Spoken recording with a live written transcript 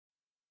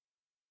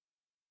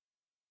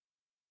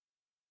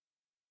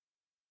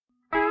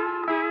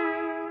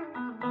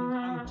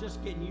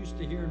just getting used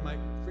to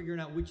figuring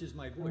out which is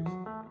my voice.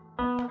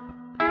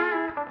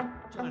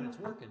 John, it's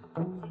working.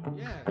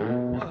 Yeah,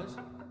 it was.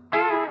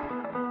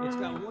 It's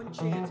got one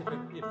chance. If it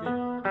feeds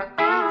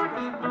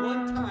right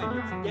one time,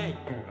 it's dead.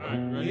 All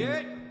right, ready? You hear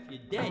it?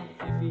 You're dead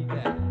if you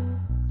dead.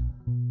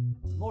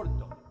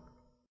 Morto.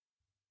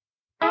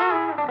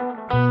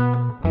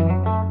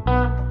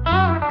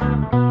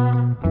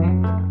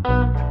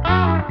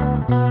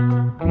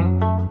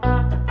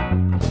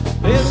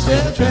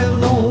 Said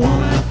travel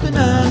on after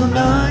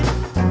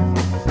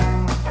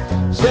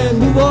 909. Said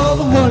move all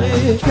the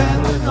money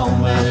traveling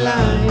on that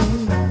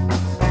line.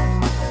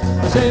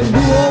 Said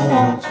move all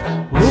once,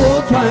 move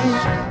all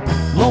twice.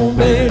 Long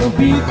bed of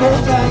be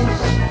cold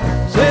ice.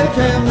 Said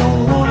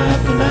travel on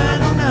after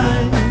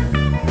 909.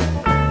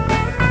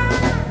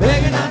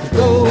 Begging not to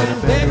go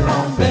and beggar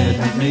on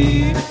bended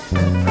knee.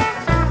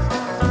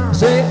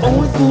 Say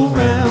only fool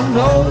around,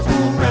 always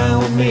fool around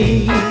with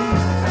me.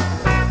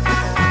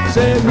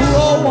 Say move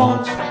all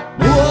once,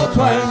 move all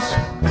twice.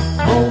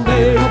 On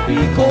bed will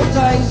be cold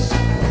ice.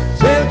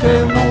 Say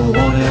traveling on the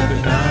one after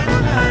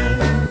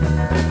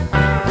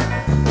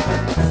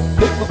 909.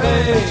 Pick my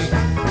bag,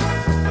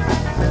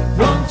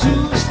 run to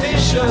the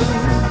station.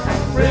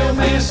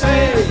 Railman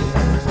say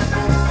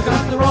I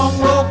got the wrong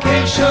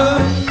location.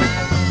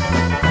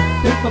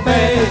 Pick my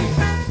bag,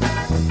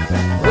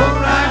 run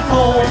right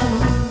home.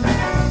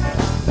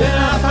 Then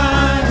I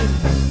find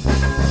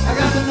I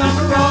got the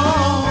number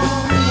wrong.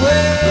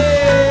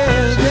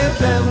 Well, still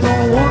traveling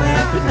on one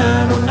after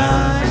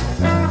 909.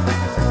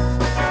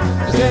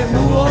 Said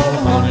move all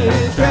the money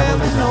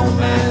traveling on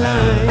that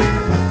line.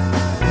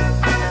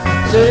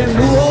 Said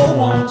move all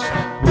once,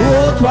 move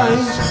all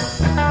twice.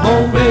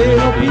 On bed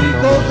or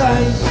Pico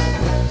ice.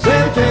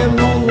 Said traveling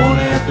on one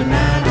after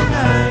 909.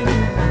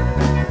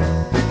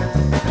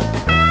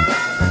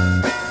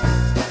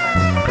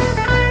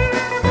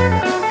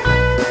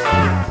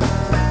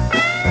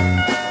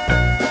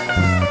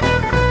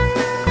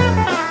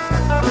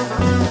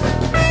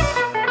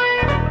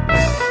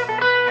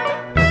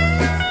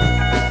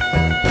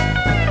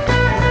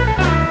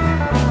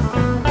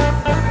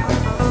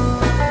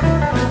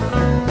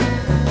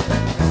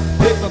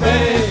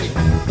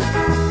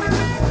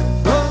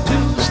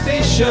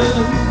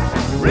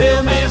 The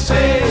railman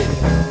said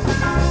I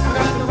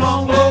got the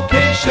wrong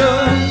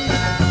location.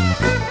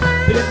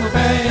 Pick my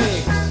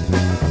bags,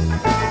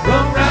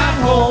 run right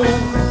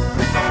home.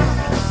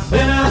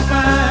 Then I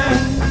find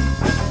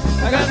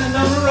I got the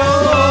number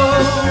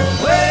wrong.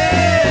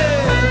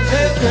 Well,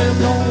 said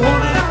traveling on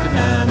one after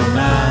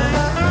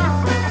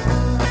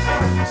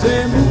 909.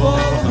 Said move all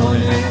the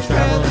money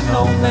traveling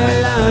on that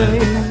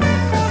line.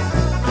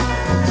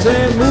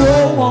 Said move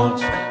all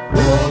once,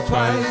 move all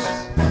twice.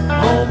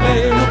 On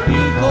bed of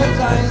Pico's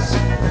ice.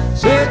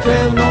 Said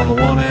traveling on the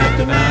one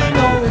after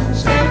 909.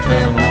 Said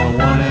traveling on the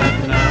one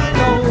after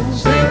 909.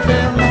 Said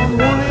traveling on the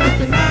one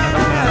after 909.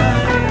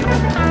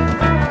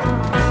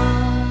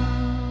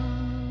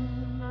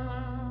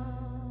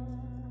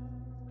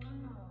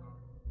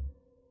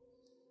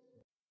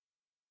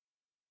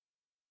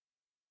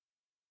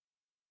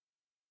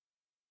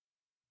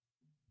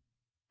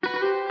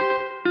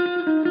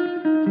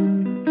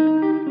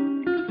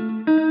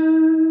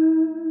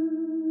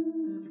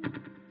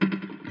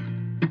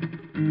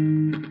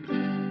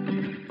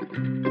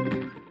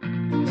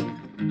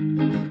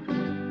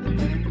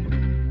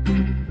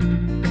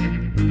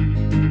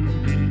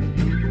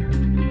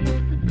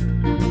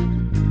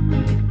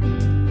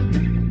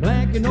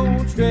 Black and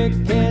old stray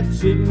cat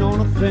sitting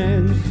on a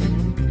fence.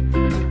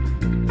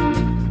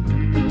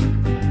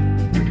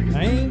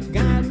 I ain't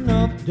got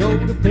enough dough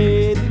to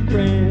pay the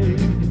rent.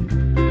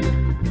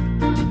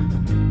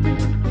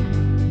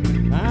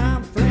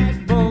 I'm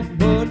flat broke,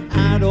 but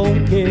I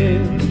don't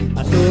care.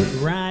 I stood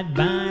right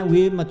by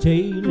with my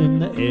tail in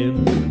the air.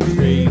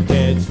 Stray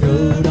cat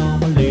strut on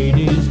my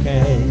lady's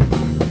cat.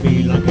 I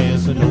feel like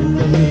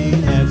Casanova, hey,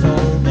 that's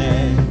all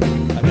that.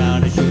 I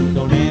got a shoe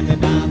don't have me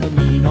by the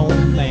mean old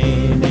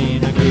man.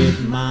 And I get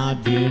my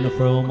dinner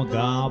from a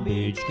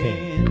garbage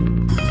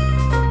can.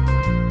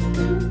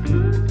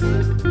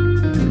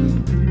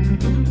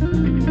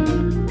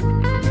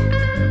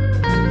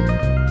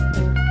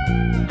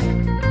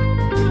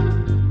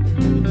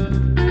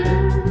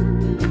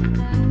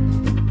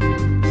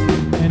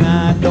 And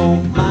I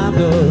don't mind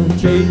the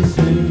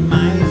chasing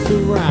mice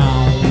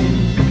around.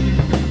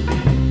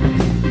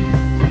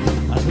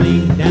 I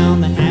sneak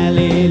down the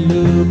alley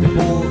looking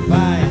for a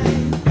fight.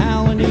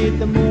 Howling at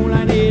the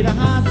moonlight at a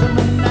hot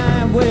summer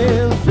night.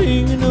 Well,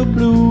 singing the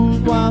blues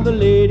while the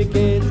lady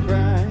cats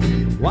cry.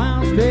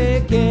 Wild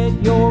stray cat,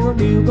 you're a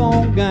real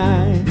gone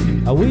guy.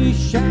 I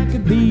wish I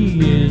could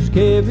be as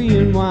carefree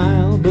and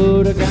wild,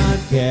 but I got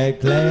cat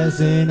class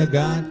and I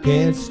got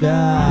cat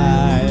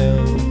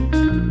style.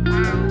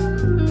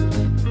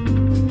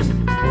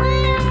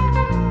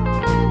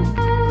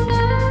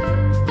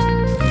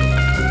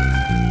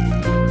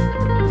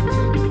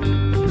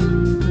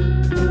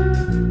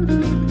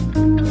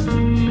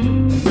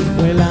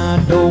 Well,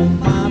 I don't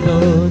mind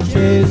the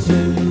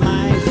chasing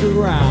mice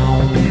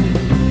around.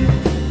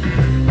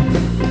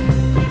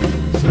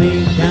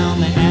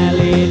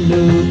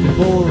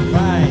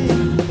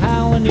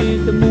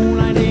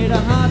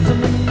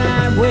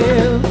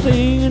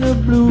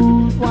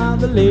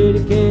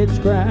 lady cats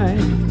cry.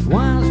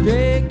 Wild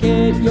stray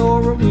cat,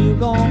 you're a real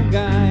gone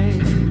guy.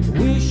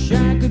 Wish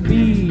I could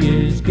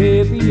be as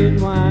carefree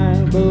and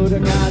wild, but I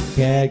got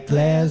cat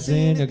class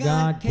and I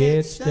got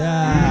cat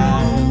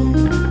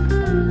style.